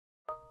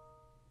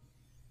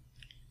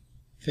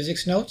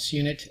Physics Notes,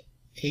 Unit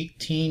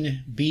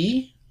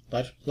 18B,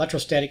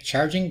 Electrostatic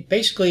Charging.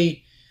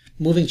 Basically,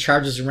 moving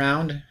charges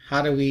around.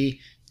 How do we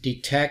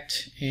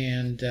detect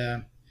and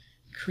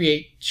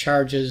create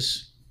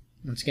charges?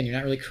 Once again, you're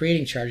not really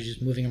creating charges, you're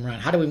just moving them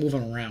around. How do we move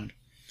them around?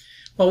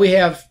 Well, we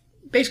have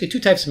basically two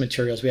types of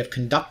materials. We have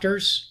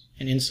conductors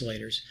and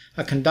insulators.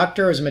 A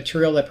conductor is a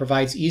material that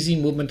provides easy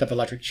movement of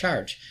electric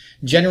charge,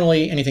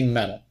 generally anything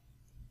metal.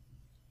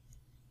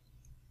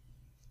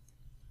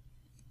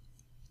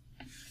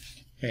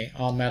 Okay,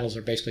 all metals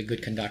are basically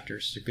good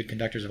conductors. They're good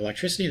conductors of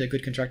electricity, they're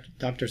good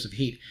conductors of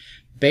heat.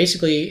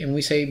 Basically, when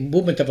we say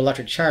movement of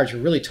electric charge, we're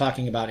really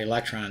talking about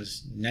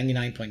electrons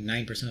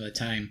 99.9% of the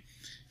time,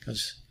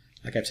 because,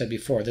 like I've said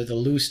before, they're the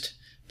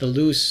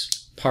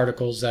loose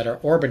particles that are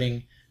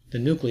orbiting the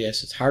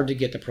nucleus. It's hard to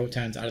get the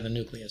protons out of the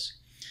nucleus.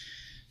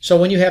 So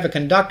when you have a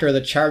conductor,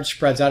 the charge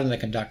spreads out in the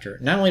conductor.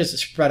 Not only does it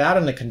spread out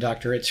in the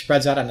conductor, it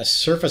spreads out on the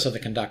surface of the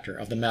conductor,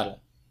 of the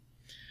metal.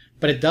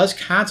 But it does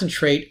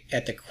concentrate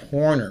at the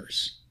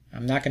corners.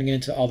 I'm not going to get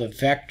into all the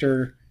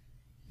vector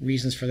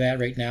reasons for that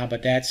right now,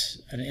 but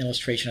that's an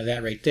illustration of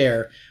that right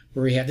there,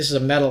 where we have, this is a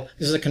metal,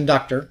 this is a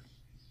conductor.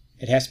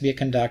 It has to be a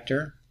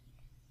conductor.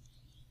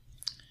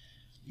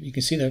 You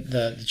can see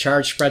the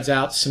charge spreads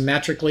out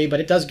symmetrically,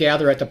 but it does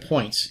gather at the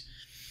points.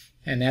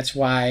 And that's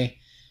why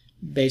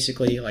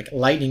basically like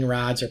lightning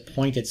rods are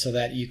pointed so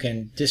that you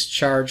can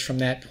discharge from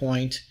that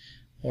point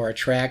or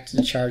attract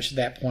the charge to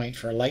that point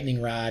for a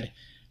lightning rod.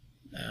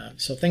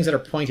 So things that are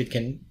pointed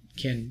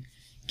can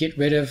get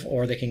rid of,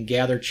 or they can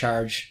gather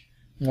charge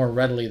more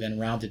readily than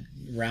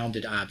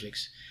rounded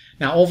objects.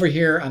 Now over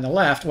here on the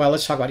left, well,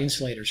 let's talk about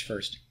insulators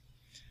first.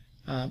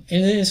 An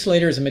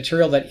insulator is a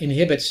material that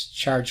inhibits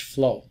charge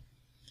flow.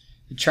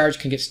 The charge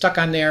can get stuck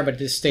on there, but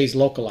it stays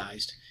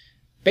localized.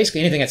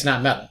 Basically anything that's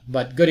not metal,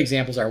 but good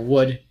examples are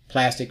wood,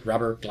 plastic,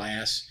 rubber,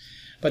 glass.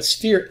 But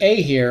sphere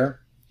A here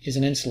is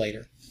an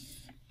insulator.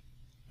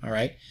 All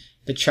right.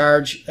 The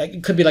charge,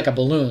 it could be like a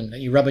balloon that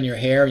you rub in your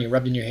hair, and you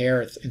rubbed in your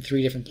hair in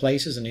 3 different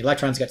places, and the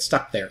electrons get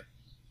stuck there.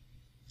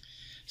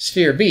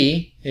 Sphere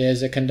B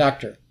is a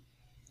conductor.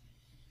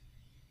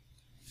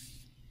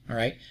 All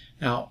right.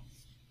 Now,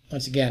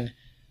 once again,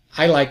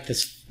 I like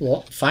this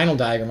final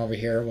diagram over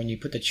here when you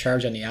put the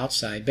charge on the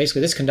outside.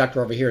 Basically, this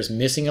conductor over here is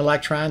missing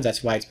electrons.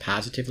 That's why it's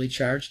positively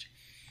charged.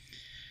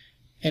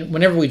 And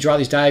whenever we draw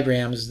these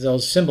diagrams,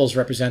 those symbols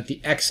represent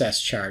the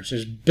excess charge.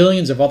 There's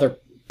billions of other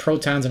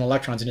protons and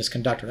electrons in this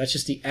conductor. That's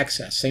just the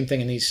excess. Same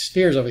thing in these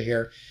spheres over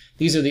here.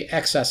 These are the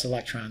excess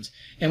electrons.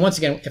 And once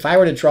again, if I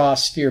were to draw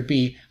sphere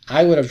B,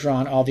 I would have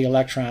drawn all the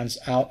electrons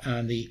out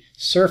on the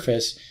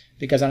surface,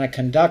 because on a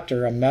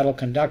conductor, a metal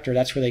conductor,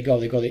 that's where they go.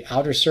 They go to the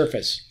outer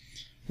surface.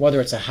 Whether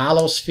it's a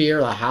hollow sphere,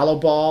 a hollow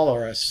ball,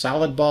 or a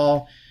solid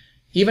ball,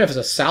 even if it's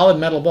a solid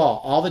metal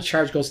ball, all the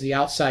charge goes to the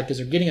outside because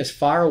they're getting as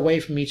far away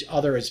from each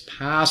other as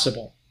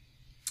possible.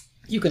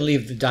 You can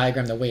leave the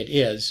diagram the way it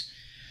is,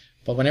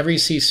 but whenever you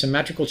see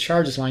symmetrical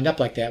charges lined up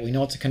like that, we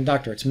know it's a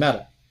conductor, it's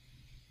metal.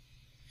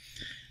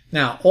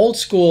 Now, old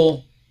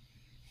school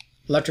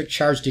electric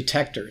charge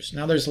detectors.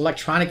 Now there's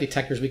electronic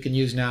detectors we can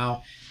use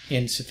now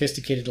in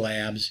sophisticated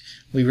labs.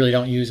 We really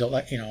don't use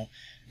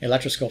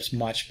electroscopes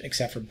much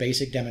except for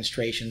basic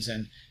demonstrations,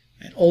 and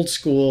old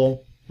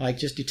school, like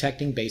just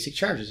detecting basic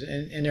charges.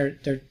 And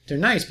they're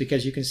nice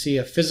because you can see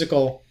a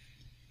physical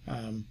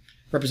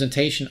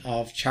representation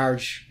of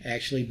charge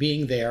actually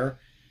being there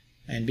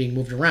and being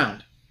moved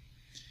around.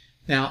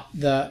 Now,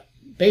 the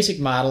basic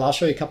model, I'll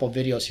show you a couple of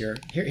videos here.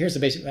 Here's the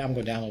basic, I'm going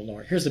to go down a little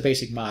lower. Here's the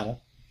basic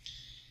model.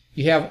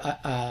 You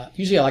have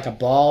usually like a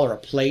ball or a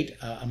plate,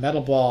 a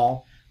metal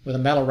ball with a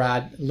metal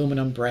rod,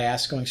 aluminum,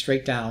 brass, going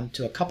straight down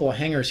to a couple of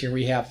hangers here.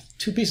 We have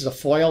 2 pieces of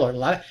foil, or a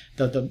lot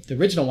of, the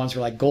original ones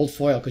were like gold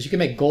foil, because you can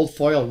make gold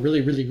foil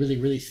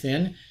really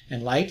thin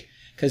and light,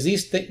 because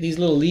these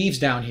little leaves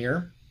down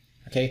here,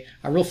 okay,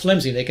 are real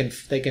flimsy. They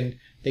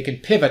can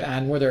pivot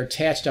on where they're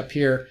attached up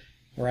here,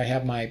 where I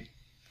have my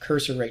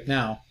cursor right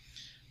now,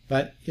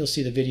 but you'll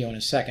see the video in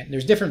a second.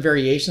 There's different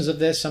variations of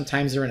this.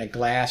 Sometimes they're in a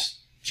glass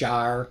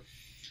jar,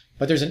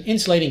 but there's an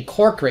insulating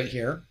cork right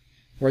here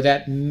where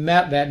that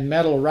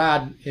metal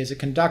rod is a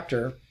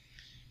conductor,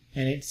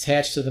 and it's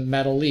attached to the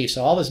metal leaf.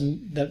 So all this,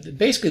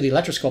 basically the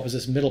electroscope is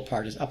this middle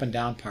part, is up and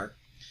down part.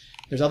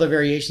 There's other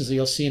variations that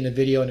you'll see in the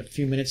video in a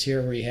few minutes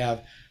here, where you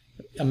have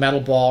a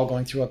metal ball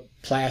going through a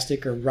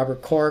plastic or rubber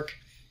cork,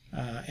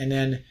 and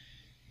then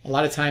a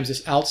lot of times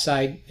this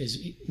outside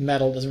is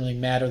metal, doesn't really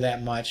matter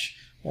that much,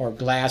 or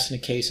glass in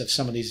the case of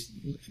some of these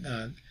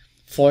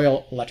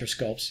foil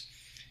electroscopes.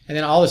 And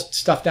then all this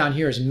stuff down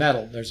here is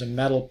metal. There's a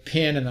metal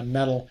pin and a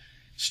metal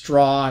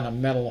straw and a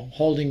metal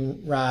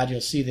holding rod.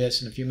 You'll see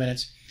this in a few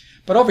minutes.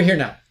 But over here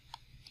now,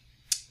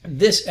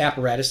 this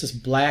apparatus, this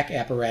black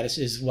apparatus,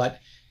 is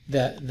what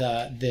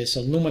this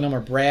aluminum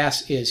or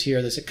brass is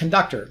here. There's a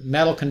conductor,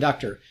 metal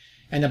conductor.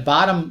 And the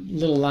bottom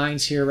little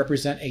lines here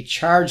represent a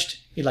charged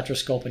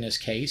electroscope in this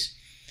case,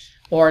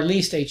 or at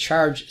least a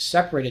charge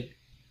separated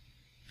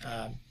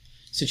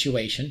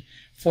situation.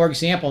 For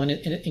example,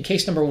 in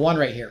case number 1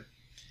 right here,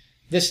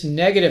 this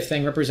negative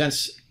thing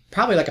represents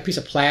probably like a piece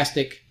of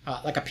plastic,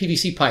 like a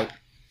PVC pipe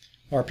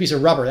or a piece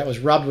of rubber that was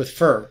rubbed with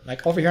fur.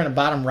 Like over here on the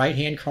bottom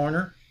right-hand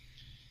corner,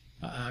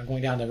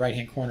 going down to the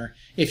right-hand corner,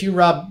 if you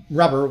rub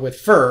rubber with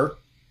fur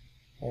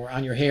or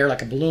on your hair,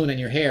 like a balloon in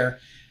your hair,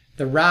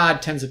 the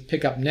rod tends to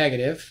pick up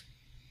negative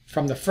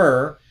from the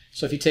fur.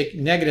 So if you take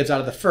negatives out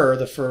of the fur,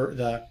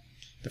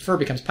 the fur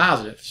becomes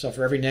positive. So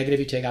for every negative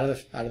you take out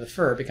of the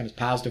fur, it becomes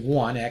positive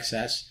 1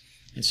 excess,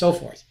 and so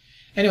forth.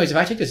 Anyways, if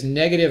I take this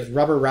negative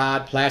rubber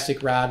rod,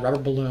 plastic rod,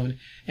 rubber balloon,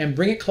 and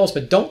bring it close,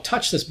 but don't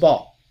touch this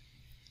ball,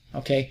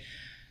 okay?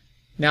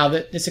 Now,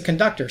 it's a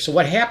conductor. So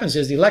what happens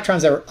is the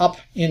electrons that are up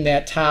in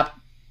that top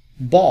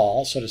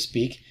ball, so to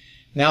speak,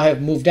 now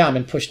have moved down,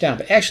 been pushed down.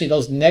 But actually,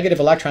 those negative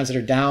electrons that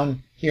are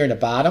down here in the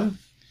bottom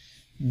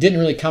didn't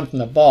really come from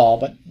the ball,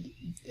 but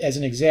as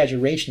an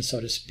exaggeration,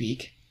 so to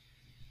speak,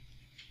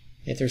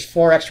 if there's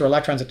 4 extra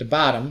electrons at the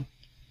bottom,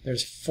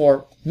 there's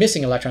 4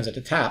 missing electrons at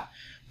the top.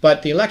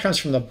 But the electrons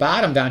from the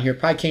bottom down here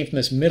probably came from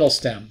this middle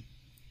stem,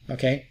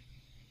 okay?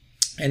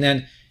 And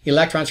then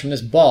electrons from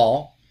this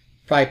ball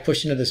probably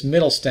pushed into this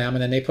middle stem,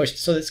 and then they pushed.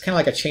 So it's kind of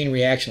like a chain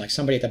reaction, like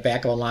somebody at the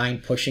back of a line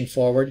pushing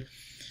forward.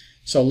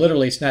 So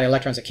literally, it's not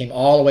electrons that came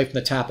all the way from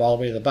the top all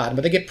the way to the bottom,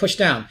 but they get pushed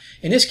down.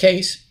 In this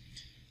case,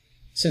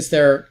 since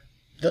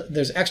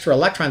there's extra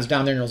electrons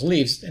down there in those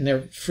leaves, and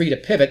they're free to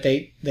pivot,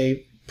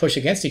 they push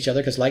against each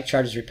other because like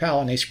charges repel,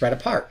 and they spread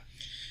apart.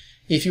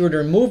 If you were to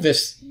remove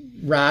this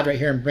rod right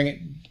here and bring it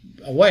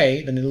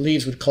away, then the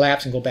leaves would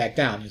collapse and go back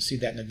down. You'll see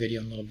that in the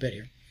video in a little bit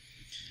here.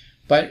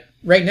 But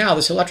right now,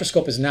 this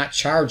electroscope is not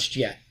charged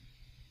yet.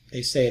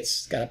 They say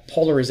it's got a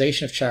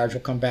polarization of charge.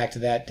 We'll come back to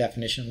that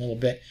definition in a little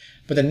bit.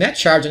 But the net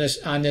charge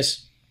on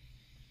this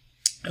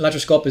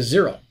electroscope is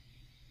 0,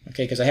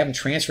 okay, because I haven't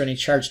transferred any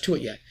charge to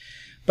it yet.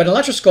 But an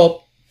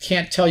electroscope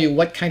can't tell you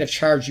what kind of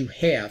charge you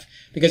have,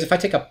 because if I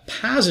take a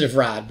positive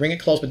rod, bring it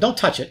close, but don't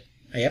touch it,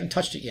 I haven't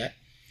touched it yet,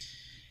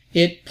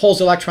 it pulls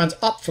electrons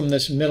up from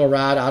this middle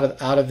rod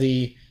out of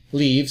the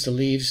leaves. The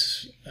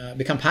leaves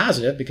become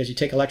positive because you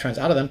take electrons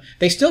out of them.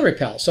 They still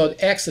repel. So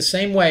it acts the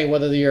same way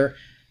whether your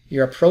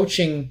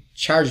approaching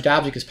charged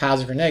object is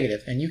positive or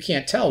negative. And you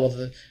can't tell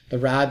whether the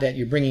rod that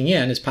you're bringing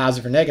in is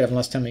positive or negative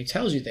unless somebody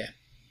tells you that.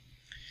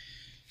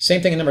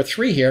 Same thing in number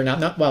 3 here.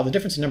 Now, well, the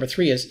difference in number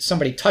 3 is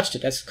somebody touched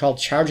it. That's called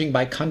charging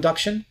by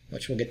conduction,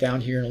 which we'll get down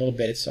here in a little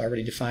bit. It's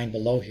already defined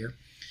below here.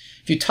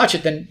 If you touch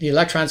it, then the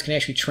electrons can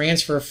actually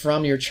transfer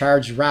from your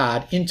charged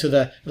rod into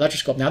the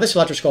electroscope. Now, this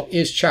electroscope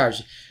is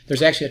charged.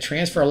 There's actually a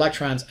transfer of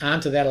electrons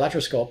onto that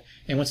electroscope.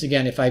 And once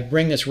again, if I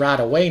bring this rod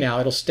away now,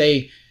 it'll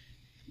stay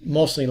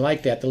mostly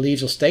like that. The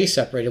leaves will stay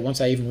separated once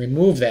I even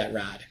remove that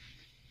rod.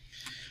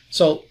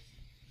 So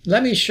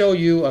let me show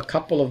you a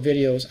couple of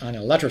videos on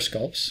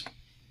electroscopes.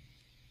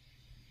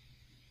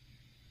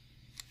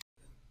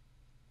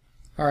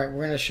 All right,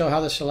 we're going to show how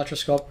this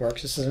electroscope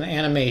works. This is an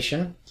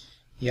animation.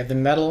 You have the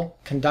metal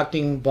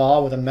conducting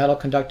ball with a metal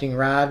conducting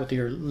rod with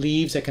your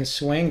leaves that can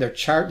swing.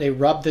 They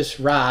rub this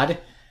rod.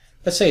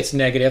 Let's say it's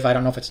negative. I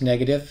don't know if it's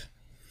negative.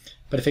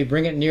 But if they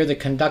bring it near the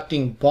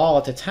conducting ball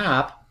at the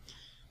top,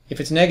 if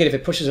it's negative,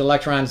 it pushes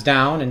electrons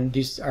down, and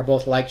these are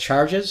both like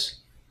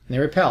charges, and they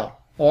repel.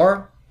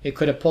 Or it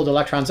could have pulled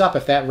electrons up.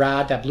 If that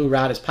rod, that blue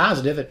rod, is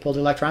positive, it pulled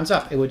electrons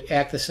up. It would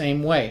act the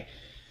same way.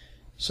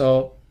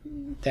 So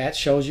that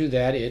shows you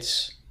that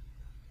it's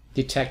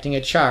detecting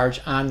a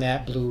charge on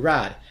that blue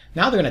rod.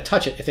 Now they're going to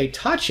touch it. If they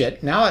touch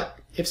it, now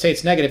if say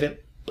it's negative,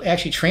 it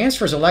actually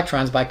transfers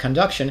electrons by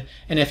conduction,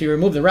 and if you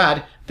remove the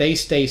rod, they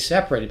stay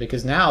separated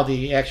because now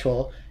the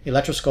actual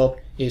electroscope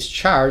is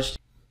charged.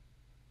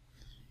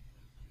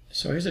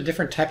 So here's a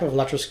different type of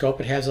electroscope.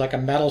 It has like a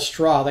metal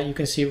straw that you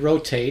can see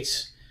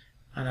rotates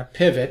on a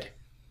pivot.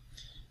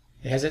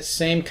 It has that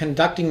same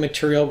conducting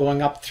material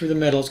going up through the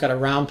middle. It's got a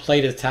round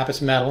plate at the top.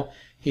 It's metal.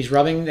 He's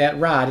rubbing that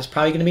rod. It's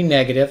probably going to be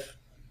negative.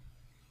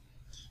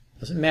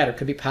 Doesn't matter. It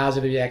could be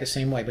positive. You act the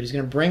same way. But he's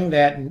going to bring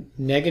that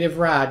negative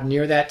rod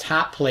near that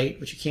top plate,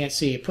 which you can't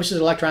see. It pushes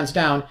electrons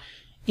down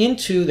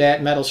into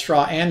that metal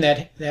straw and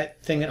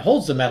that thing that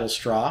holds the metal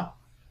straw.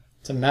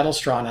 It's a metal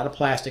straw, not a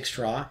plastic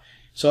straw.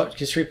 So it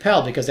gets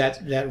repelled because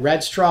that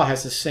red straw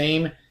has the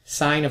same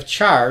sign of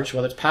charge,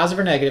 whether it's positive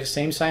or negative,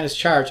 same sign as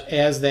charge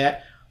as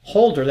that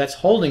holder that's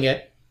holding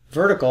it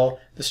vertical.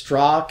 The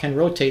straw can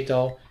rotate,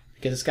 though,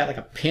 because it's got like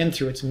a pin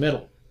through its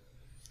middle.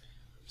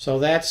 So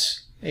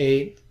that's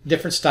a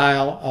different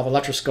style of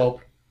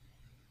electroscope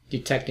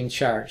detecting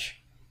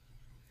charge.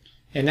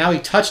 And now he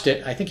touched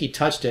it. I think he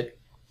touched it.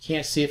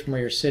 Can't see it from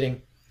where you're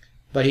sitting,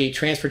 but he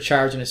transferred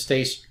charge and it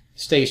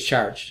stays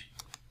charged.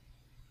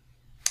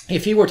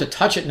 If he were to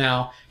touch it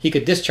now, he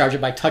could discharge it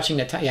by touching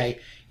the top. Yeah,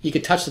 he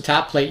could touch the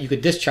top plate. You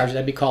could discharge it.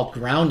 That'd be called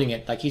grounding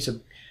it. Like he's a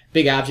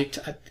big object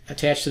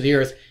attached to the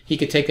earth. He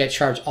could take that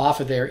charge off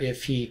of there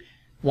if he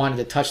wanted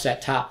to touch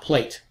that top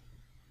plate.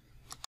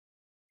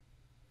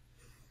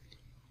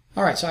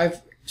 All right,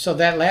 so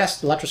that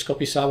last electroscope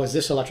you saw was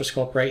this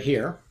electroscope right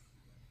here.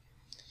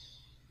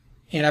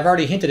 And I've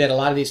already hinted at a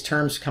lot of these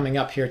terms coming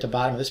up here at the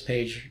bottom of this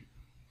page.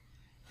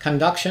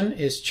 Conduction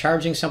is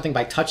charging something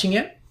by touching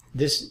it.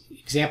 This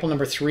example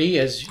number 3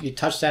 is you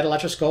touch that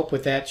electroscope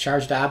with that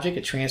charged object.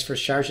 It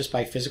transfers charge just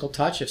by physical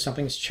touch. If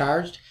something's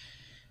charged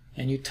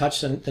and you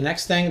touch the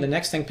next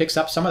thing picks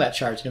up some of that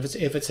charge. And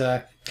if it's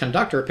a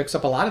conductor, it picks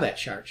up a lot of that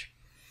charge.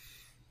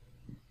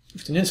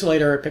 If it's an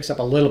insulator, it picks up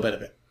a little bit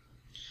of it.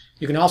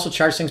 You can also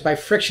charge things by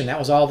friction. That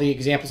was all the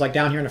examples like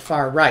down here on the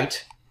far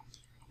right.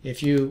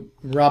 If you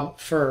rub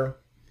fur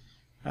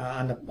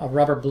on a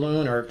rubber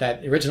balloon, or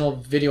that original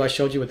video I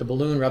showed you with the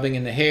balloon rubbing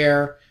in the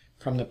hair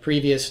from the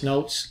previous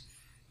notes,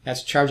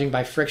 that's charging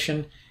by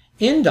friction.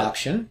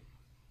 Induction,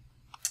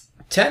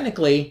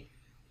 technically,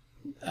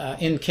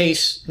 in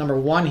case number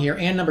 1 here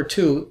and number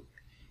 2,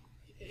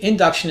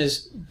 induction is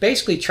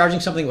basically charging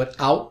something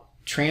without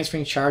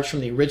transferring charge from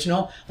the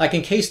original. Like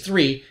in case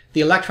 3,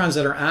 the electrons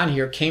that are on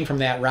here came from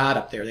that rod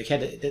up there.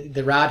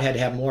 The rod had to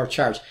have more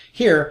charge.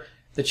 Here,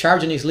 the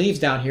charge in these leaves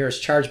down here is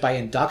charged by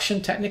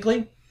induction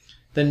technically.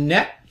 The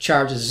net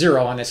charge is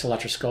 0 on this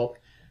electroscope,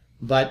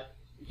 but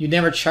you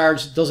never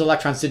charge, those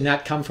electrons did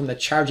not come from the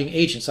charging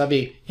agent, so that'd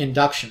be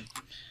induction.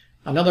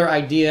 Another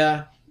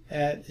idea,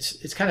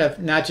 it's kind of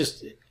not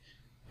just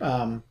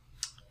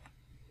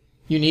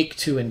unique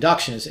to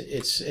induction,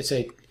 it's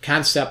a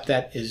concept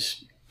that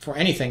is for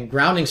anything.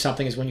 Grounding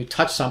something is when you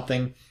touch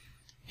something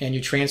and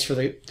you transfer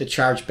the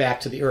charge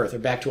back to the earth or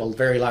back to a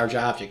very large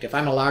object. If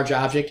I'm a large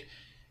object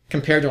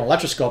compared to an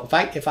electroscope,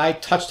 if I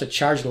touched a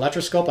charged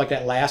electroscope like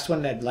that last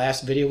one, that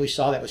last video we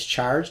saw that was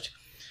charged,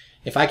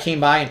 if I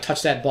came by and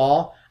touched that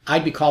ball,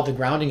 I'd be called the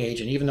grounding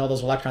agent. Even though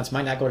those electrons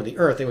might not go to the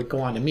earth, they would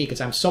go on to me because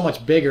I'm so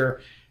much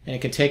bigger and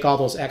it could take all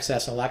those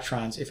excess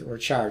electrons if it were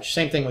charged.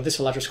 Same thing with this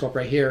electroscope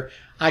right here.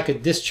 I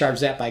could discharge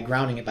that by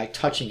grounding it, by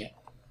touching it.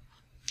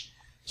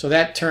 So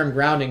that term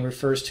grounding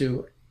refers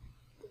to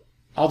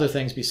other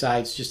things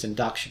besides just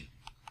induction.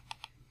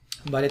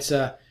 But it's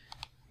a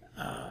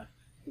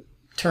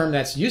term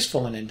that's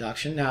useful in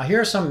induction. Now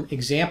here are some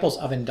examples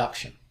of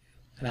induction.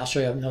 And I'll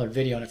show you another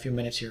video in a few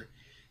minutes here.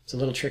 It's a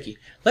little tricky.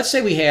 Let's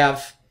say we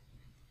have,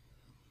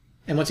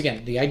 and once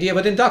again, the idea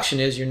with induction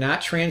is you're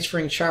not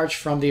transferring charge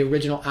from the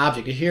original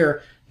object.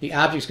 Here, the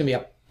object is going to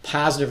be a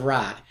positive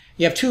rod.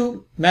 You have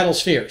 2 metal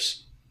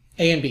spheres,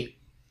 A and B.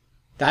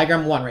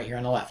 Diagram 1 right here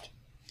on the left.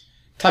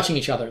 Touching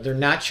each other. They're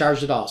not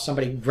charged at all.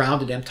 Somebody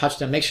grounded them, touched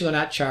them, make sure they're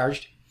not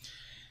charged.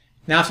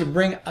 Now if you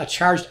bring a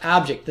charged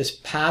object, this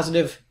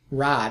positive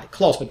rod,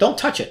 close, but don't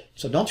touch it.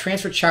 So don't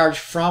transfer charge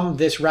from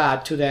this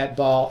rod to that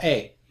ball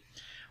A.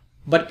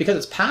 But because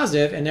it's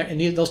positive and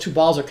those 2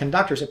 balls are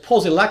conductors, it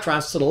pulls the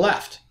electrons to the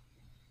left,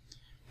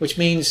 which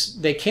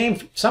means they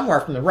came somewhere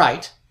from the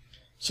right.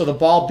 So the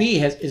ball B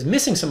is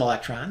missing some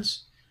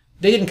electrons.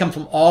 They didn't come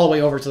from all the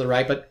way over to the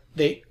right, but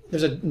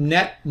there's a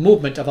net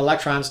movement of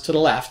electrons to the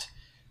left,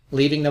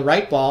 leaving the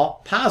right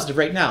ball positive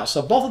right now.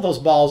 So both of those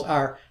balls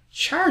are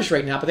charged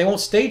right now, but they won't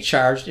stay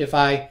charged if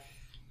I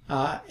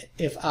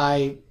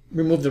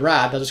remove the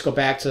rod. They'll just go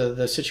back to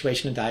the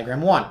situation in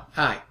diagram 1,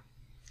 I.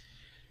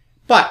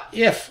 But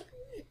if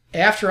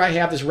after I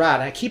have this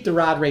rod, I keep the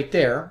rod right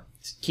there,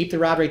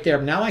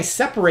 now I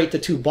separate the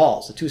 2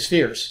 balls, the 2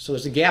 spheres, so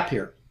there's a gap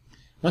here.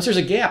 Once there's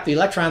a gap, the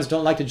electrons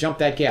don't like to jump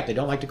that gap. They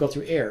don't like to go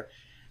through air.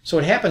 So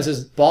what happens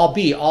is ball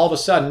B, all of a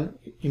sudden,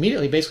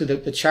 immediately, basically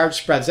the charge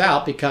spreads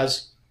out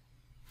because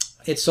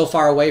it's so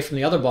far away from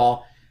the other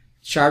ball,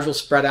 charge will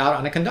spread out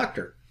on a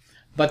conductor.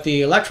 But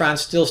the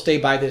electrons still stay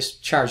by this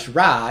charged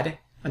rod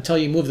until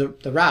you move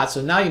the rod.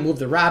 So now you move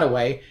the rod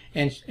away,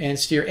 and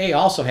sphere A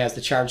also has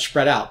the charge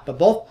spread out. But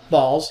both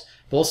balls,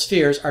 both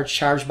spheres, are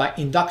charged by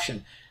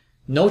induction.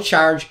 No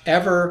charge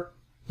ever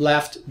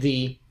left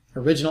the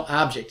original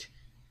object.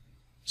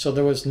 So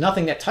there was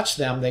nothing that touched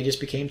them, they just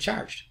became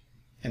charged.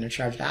 And they're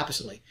charged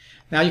oppositely.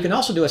 Now you can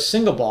also do a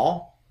single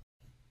ball.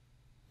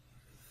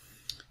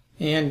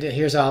 And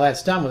here's how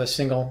that's done with a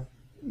single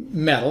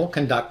metal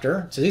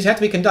conductor. So these have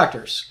to be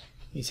conductors.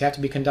 These have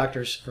to be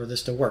conductors for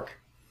this to work.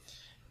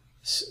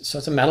 So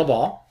it's a metal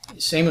ball.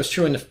 Same was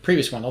true in the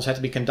previous one. Those have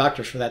to be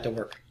conductors for that to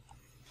work.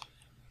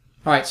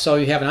 All right, so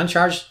you have an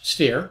uncharged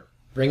sphere.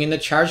 Bring in the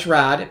charged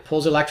rod. It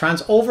pulls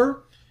electrons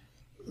over,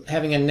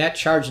 having a net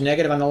charge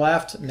negative on the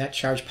left, net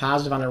charge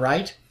positive on the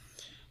right.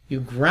 You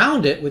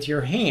ground it with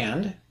your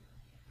hand,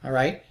 all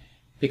right,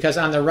 because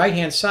on the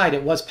right-hand side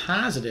it was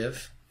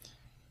positive,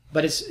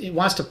 but it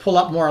wants to pull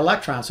up more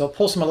electrons. So it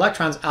pulls some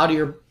electrons out of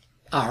your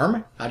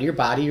arm, out of your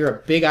body. You're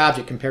a big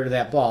object compared to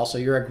that ball, so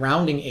you're a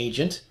grounding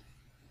agent.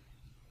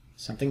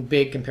 Something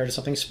big compared to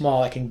something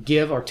small that can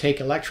give or take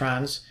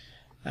electrons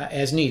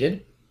as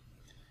needed.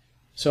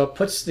 So it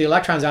puts the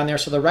electrons on there,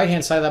 so the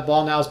right-hand side of that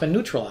ball now has been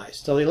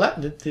neutralized. So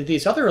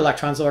these other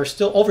electrons are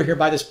still over here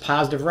by this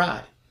positive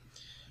rod.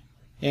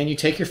 And you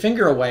take your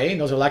finger away, and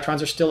those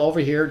electrons are still over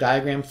here,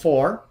 diagram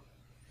 4.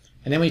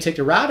 And then when you take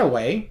the rod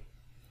away,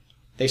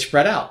 they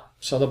spread out.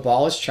 So the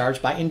ball is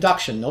charged by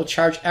induction. No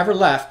charge ever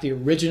left the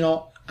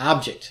original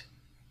object,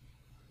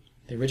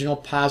 the original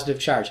positive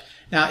charge.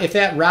 Now, if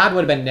that rod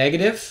would have been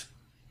negative,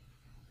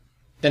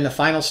 then the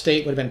final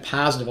state would have been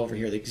positive over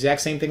here. The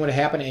exact same thing would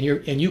have happened,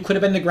 and you could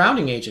have been the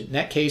grounding agent. In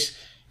that case,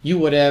 you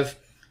would have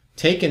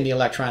taken the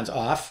electrons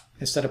off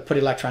instead of put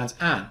electrons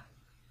on.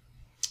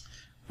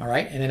 All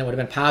right, and then it would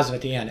have been positive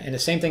at the end. And the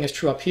same thing is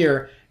true up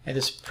here at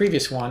this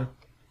previous one,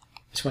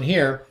 this one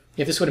here.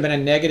 If this would have been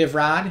a negative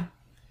rod,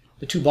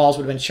 the two balls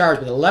would have been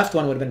charged, but the left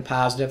one would have been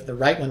positive, the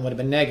right one would have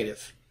been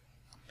negative.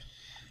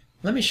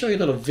 Let me show you a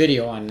little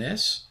video on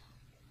this.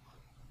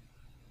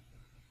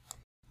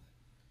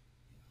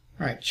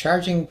 All right,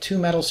 charging two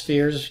metal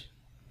spheres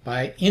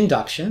by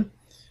induction.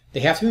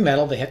 They have to be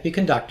metal, they have to be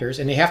conductors,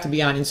 and they have to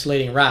be on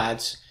insulating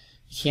rods.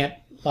 You can't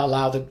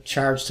allow the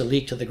charge to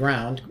leak to the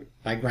ground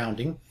by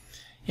grounding.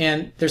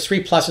 And there's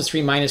 3 pluses,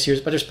 3 minuses here,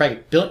 but there's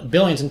probably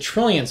billions and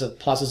trillions of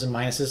pluses and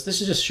minuses.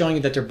 This is just showing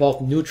you that they're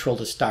both neutral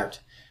to start.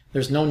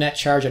 There's no net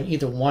charge on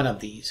either one of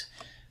these.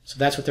 So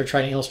that's what they're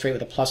trying to illustrate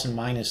with a plus and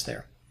minus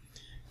there.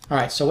 All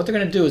right, so what they're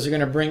going to do is they're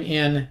going to bring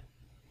in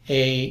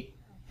a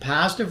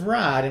positive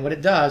rod, and what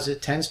it does,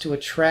 it tends to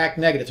attract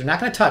negatives. They're not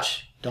going to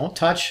touch. Don't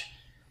touch.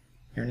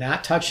 You're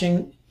not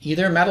touching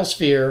either metal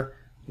sphere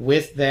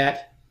with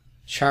that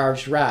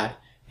charged rod.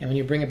 And when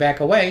you bring it back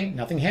away,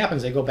 nothing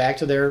happens. They go back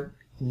to their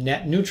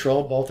net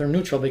neutral. Both are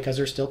neutral because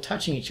they're still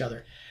touching each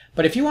other.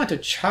 But if you want to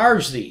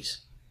charge these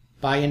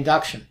by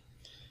induction,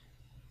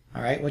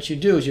 all right, what you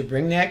do is you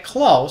bring that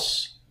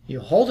close, you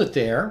hold it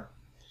there,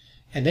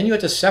 and then you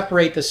have to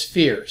separate the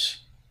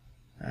spheres.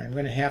 I'm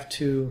going to have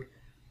to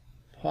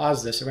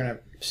pause this. We're going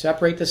to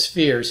separate the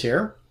spheres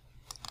here.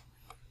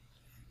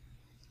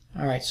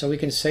 All right, so we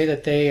can say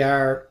that they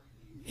are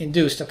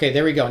induced. Okay,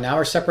 there we go. Now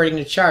we're separating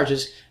the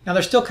charges. Now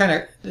they're still kind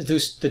of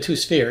the two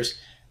spheres.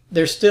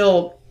 They're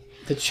still,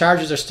 the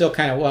charges are still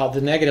kind of, well,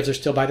 the negatives are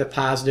still by the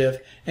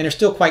positive, and they're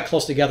still quite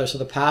close together, so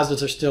the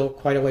positives are still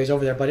quite a ways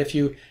over there. But if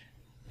you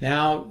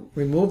now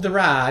remove the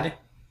rod,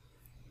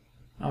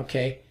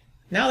 okay,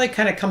 now they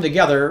kind of come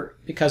together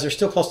because they're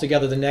still close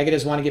together. The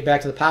negatives want to get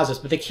back to the positives,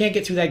 but they can't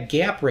get through that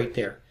gap right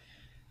there.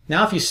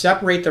 Now if you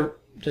separate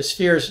the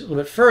spheres a little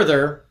bit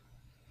further,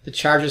 the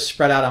charges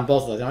spread out on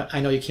both of them. I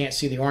know you can't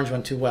see the orange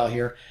one too well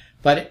here,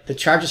 but the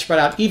charges spread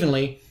out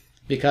evenly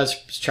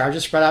because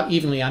charges spread out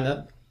evenly on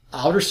the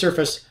outer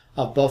surface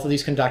of both of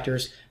these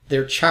conductors.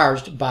 They're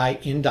charged by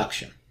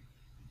induction.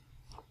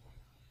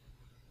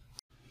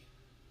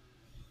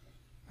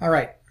 All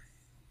right.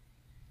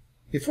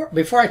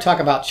 Before I talk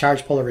about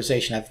charge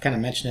polarization, I've kind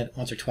of mentioned it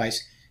once or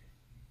twice.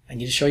 I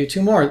need to show you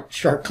 2 more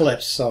short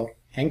clips, so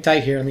hang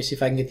tight here. Let me see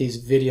if I can get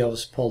these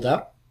videos pulled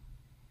up.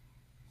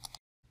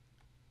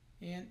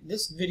 And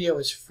this video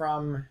is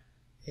from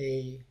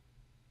a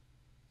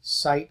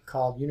site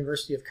called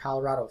University of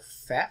Colorado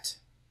PHET.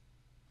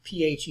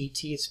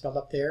 P-H-E-T, it's spelled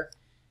up there.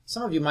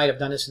 Some of you might have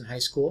done this in high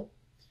school,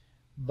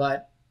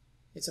 but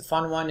it's a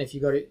fun one. If you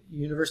go to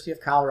University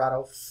of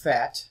Colorado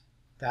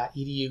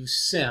PHET.edu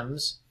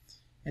Sims,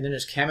 and then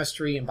there's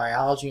chemistry and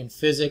biology and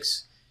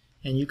physics,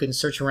 and you can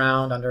search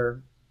around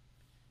under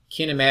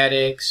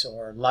kinematics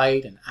or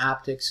light and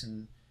optics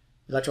and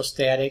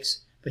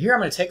electrostatics. But here I'm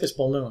going to take this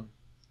balloon,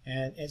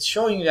 and it's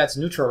showing you that's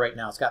neutral right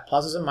now. It's got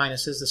pluses and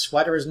minuses. The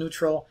sweater is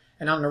neutral,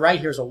 and on the right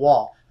here's a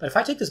wall. But if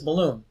I take this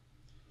balloon,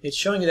 it's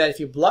showing you that if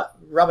you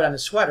rub it on the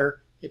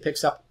sweater, it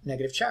picks up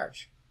negative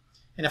charge.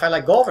 And if I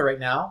let go of it right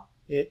now,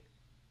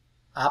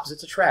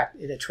 opposites attract.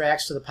 It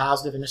attracts to the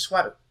positive in the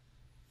sweater.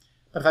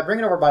 But if I bring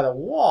it over by the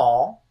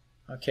wall,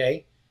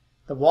 okay,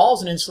 the wall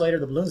is an insulator,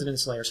 the balloon's an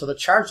insulator, so the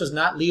charge does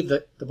not leave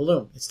the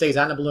balloon. It stays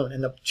on the balloon.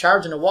 And the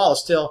charge in the wall is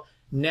still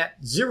net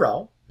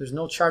 0. There's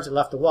no charge that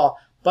left the wall.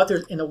 But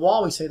in the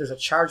wall, we say there's a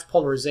charge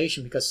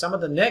polarization because some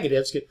of the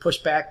negatives get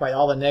pushed back by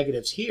all the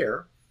negatives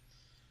here.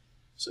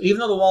 So even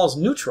though the wall is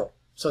neutral,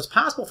 so it's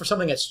possible for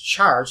something that's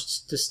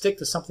charged to stick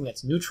to something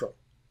that's neutral.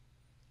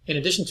 In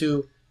addition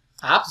to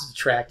opposites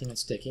attracting and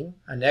sticking,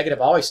 a negative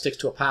always sticks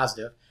to a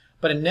positive,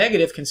 but a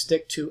negative can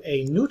stick to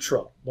a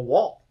neutral, the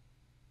wall.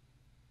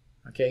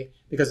 Okay,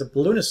 because the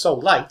balloon is so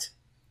light,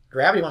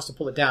 gravity wants to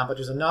pull it down, but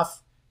there's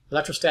enough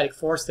electrostatic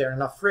force there,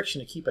 enough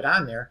friction to keep it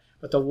on there.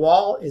 But the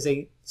wall is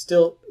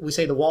still, we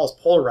say the wall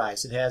is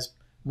polarized. It has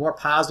more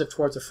positive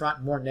towards the front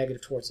and more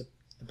negative towards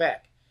the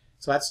back.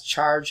 So that's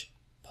charge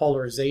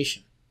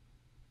polarization.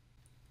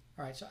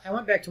 All right, so I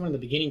went back to one of the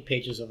beginning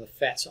pages of the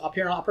PHET. So up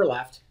here in the upper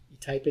left, you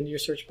type into your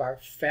search bar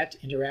PHET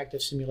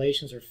Interactive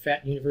Simulations or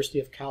PHET University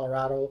of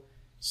Colorado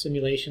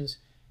Simulations.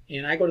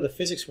 And I go to the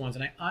physics ones,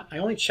 and I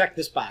only check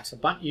this box.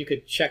 You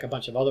could check a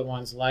bunch of other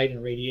ones, light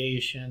and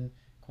radiation,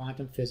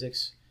 quantum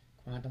physics,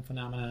 quantum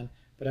phenomenon.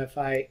 But if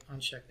I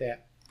uncheck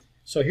that,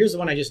 so here's the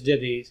one I just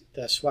did,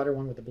 the sweater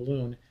one with the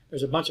balloon.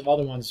 There's a bunch of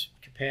other ones,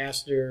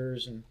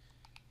 capacitors and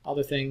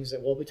other things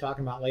that we'll be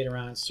talking about later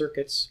on,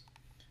 circuits.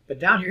 But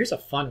down here, here's a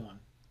fun one.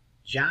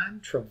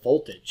 John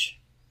Travoltage.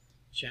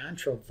 John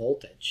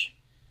Travoltage.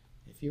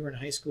 If you were in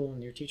high school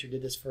and your teacher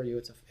did this for you,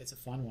 it's a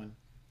fun one.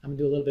 I'm going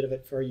to do a little bit of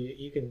it for you.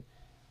 You can.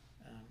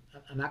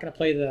 I'm not going to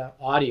play the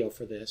audio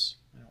for this,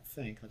 I don't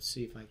think. Let's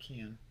see if I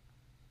can.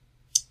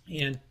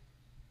 And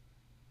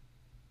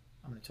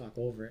I'm going to talk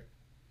over it.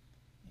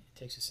 It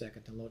takes a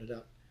second to load it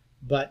up.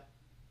 But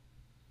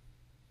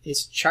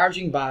it's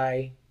charging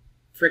by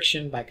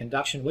friction, by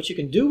conduction. What you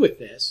can do with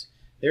this,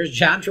 there's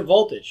John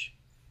Travoltage.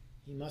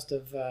 He must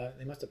have,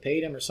 they must have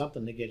paid him or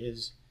something to get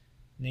his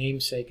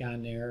namesake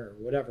on there or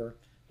whatever.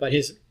 but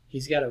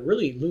he's got a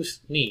really loose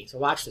knee. So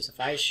watch this. If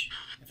I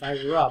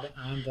rub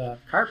on the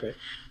carpet,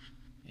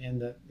 and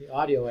the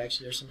audio,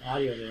 actually, there's some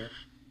audio there,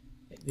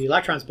 the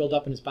electrons build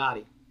up in his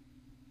body.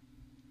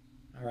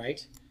 All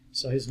right?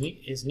 So his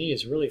knee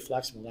is really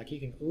flexible. Like he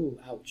can, ooh,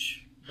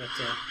 ouch. But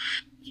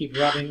keep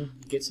rubbing,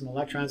 get some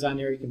electrons on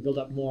there, you can build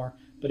up more.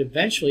 But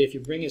eventually, if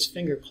you bring his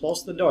finger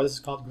close to the door, this is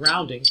called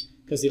grounding,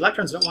 because the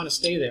electrons don't want to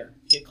stay there.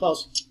 Get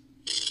close.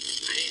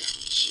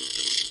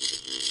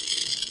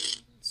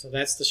 So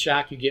that's the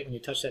shock you get when you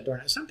touch that door.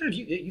 Now, sometimes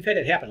you've had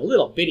it happen, a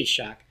little bitty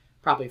shock,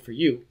 probably for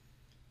you.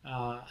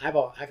 I've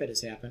had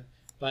this happen.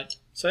 But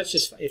so it's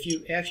just, if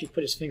you actually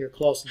put his finger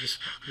close and just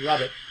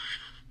rub it,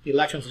 the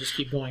electrons will just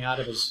keep going out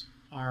of his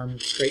arm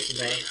straight to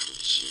the,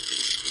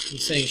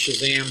 he's saying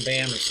Shazam,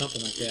 Bam, or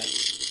something like that.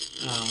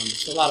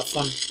 It's a lot of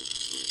fun.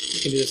 You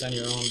can do this on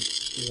your own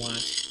if you want.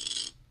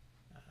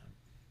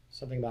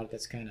 Something about it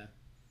that's kind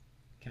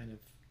of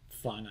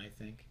fun, I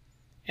think.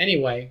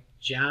 Anyway,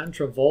 John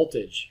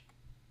Travoltage.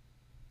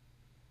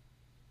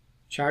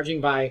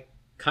 Charging by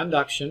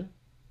conduction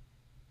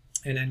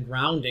and then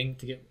grounding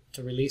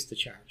to release the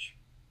charge.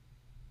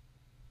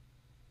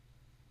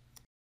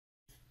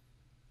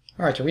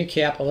 All right, to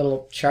recap a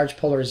little charge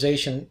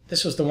polarization,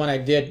 this was the one I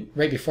did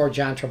right before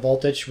John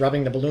Travoltage,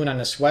 rubbing the balloon on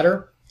the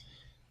sweater.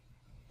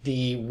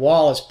 The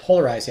wall is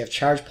polarized. They have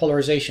charge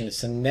polarization.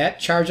 It's a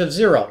net charge of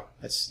 0.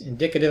 That's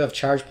indicative of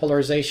charge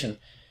polarization.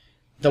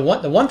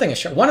 One of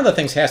the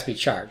things has to be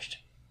charged.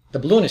 The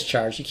balloon is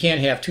charged. You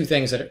can't have two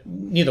things that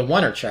neither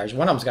one are charged.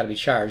 One of them's got to be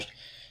charged.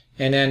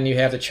 And then you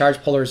have the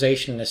charge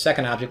polarization in the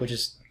second object, which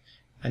is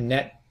a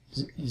net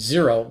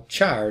 0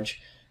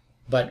 charge,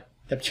 but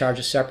the charge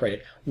is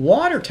separated.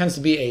 Water tends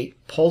to be a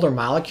polar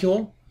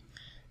molecule.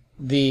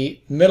 The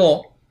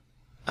middle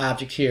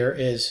object here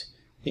is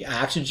the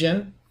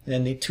oxygen, and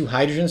then the two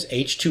hydrogens,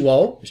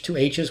 H2O. There's two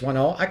H's, one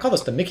O. I call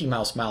this the Mickey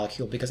Mouse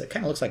molecule because it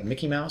kind of looks like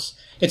Mickey Mouse.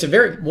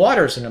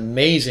 Water is an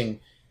amazing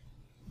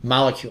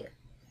molecule.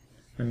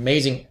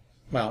 Amazing,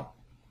 well,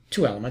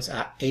 two elements,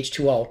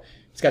 H2O.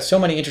 It's got so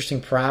many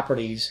interesting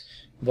properties,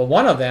 but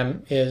one of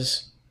them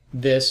is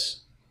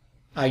this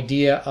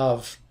idea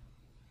of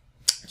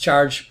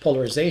charge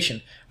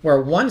polarization,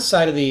 where one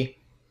side of the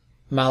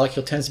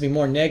molecule tends to be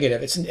more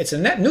negative. It's a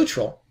net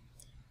neutral,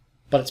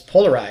 but it's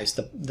polarized.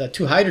 The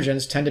two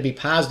hydrogens tend to be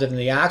positive, and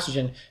the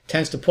oxygen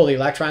tends to pull the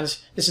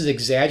electrons. This is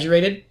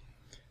exaggerated,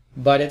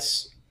 but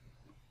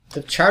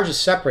the charge is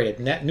separated,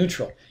 net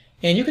neutral.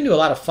 And you can do a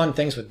lot of fun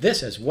things with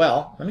this as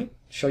well. Let me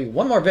show you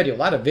one more video, a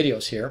lot of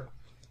videos here.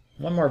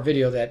 One more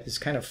video that is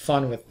kind of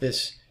fun with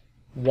this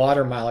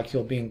water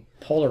molecule being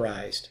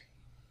polarized.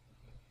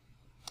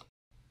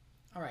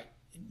 All right,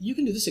 you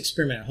can do this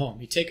experiment at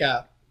home. You take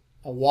a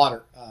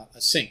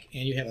sink,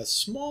 and you have a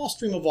small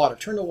stream of water.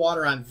 Turn the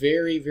water on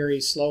very,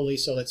 very slowly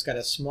so that it's got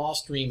a small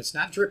stream. It's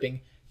not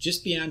dripping,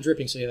 just beyond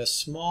dripping, so you have a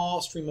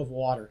small stream of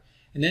water.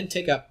 And then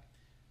take a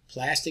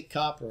plastic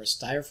cup or a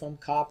styrofoam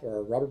cup or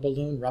a rubber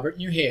balloon, rub it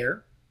in your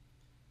hair.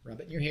 Rub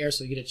it in your hair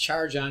so you get a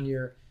charge on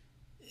your,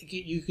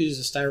 you could use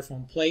a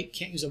styrofoam plate.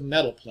 Can't use a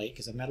metal plate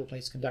because a metal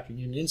plate is conducting.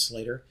 You need an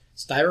insulator.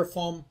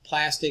 Styrofoam,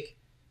 plastic,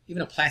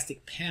 even a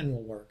plastic pen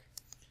will work.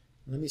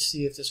 Let me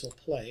see if this will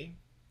play.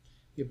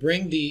 You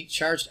bring the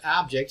charged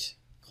object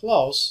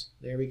close.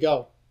 There we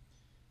go.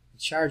 The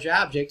charged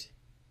object,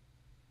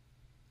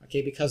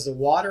 okay, because the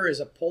water is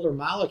a polar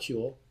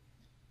molecule,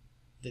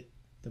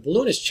 the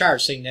balloon is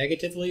charged, say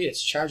negatively,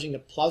 it's charging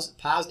the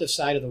positive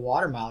side of the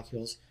water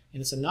molecules,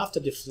 and it's enough to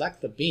deflect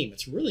the beam.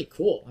 It's really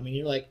cool. I mean,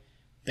 you're like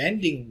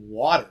bending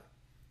water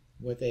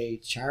with a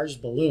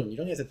charged balloon. You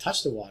don't have to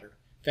touch the water.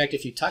 In fact,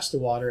 if you touch the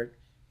water, it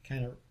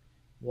kind of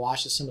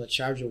washes some of the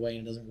charge away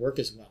and it doesn't work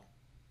as well.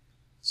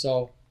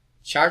 So,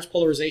 charge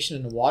polarization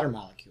in the water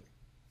molecule.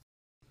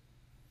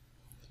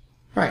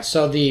 All right,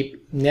 so the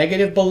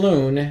negative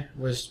balloon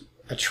was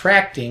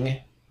attracting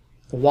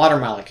the water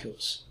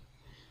molecules.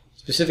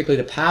 Specifically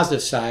the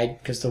positive side,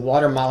 because the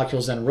water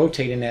molecules then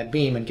rotate in that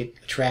beam and get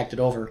attracted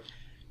over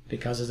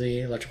because of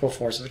the electrical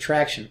force of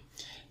attraction.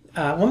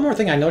 One more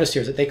thing I noticed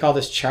here is that they call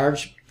this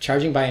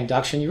charging by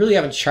induction. You really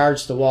haven't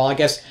charged the wall. I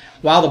guess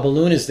while the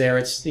balloon is there,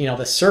 it's,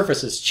 the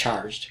surface is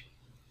charged.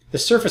 The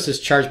surface is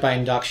charged by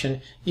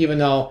induction, even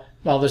though,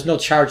 well, there's no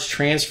charge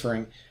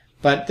transferring.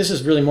 But this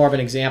is really more of an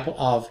example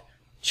of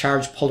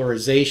charge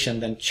polarization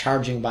than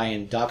charging by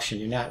induction.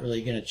 You're not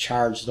really going to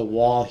charge the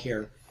wall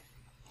here.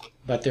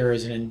 But there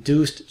is an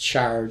induced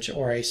charge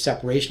or a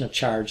separation of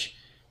charge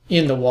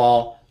in the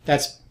wall.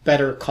 That's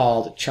better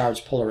called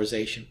charge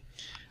polarization.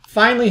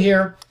 Finally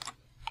here,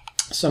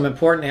 some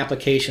important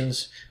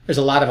applications. There's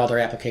a lot of other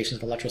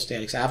applications of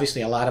electrostatics.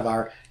 Obviously, a lot of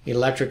our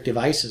electric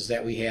devices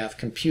that we have,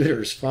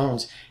 computers,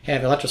 phones,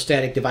 have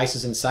electrostatic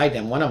devices inside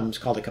them. One of them is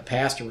called a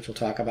capacitor, which we'll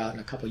talk about in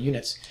a couple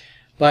units.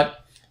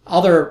 But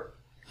other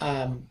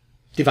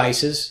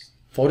devices,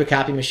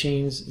 photocopy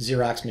machines,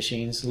 Xerox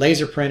machines,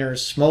 laser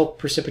printers, smoke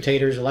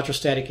precipitators,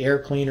 electrostatic air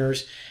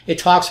cleaners. It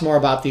talks more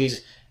about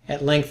these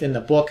at length in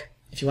the book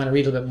if you want to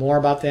read a little bit more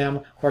about them.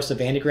 Of course, the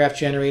Van de Graaff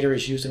generator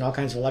is used in all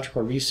kinds of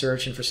electrical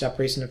research and for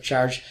separation of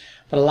charge.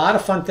 But a lot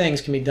of fun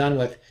things can be done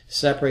with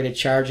separated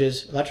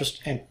charges,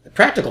 and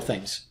practical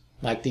things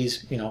like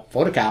these,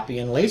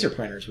 photocopy and laser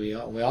printers. We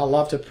all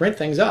love to print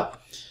things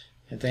up.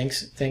 And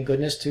thank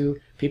goodness to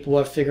people who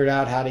have figured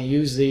out how to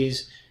use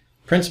these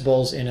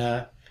principles in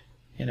a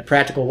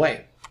practical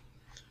way.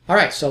 All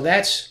right, so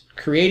that's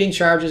creating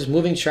charges,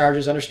 moving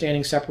charges,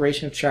 understanding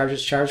separation of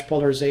charges, charge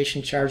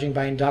polarization, charging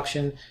by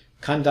induction,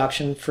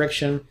 conduction,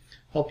 friction.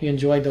 Hope you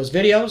enjoyed those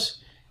videos.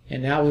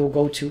 And now we will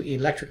go to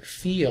electric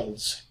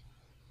fields.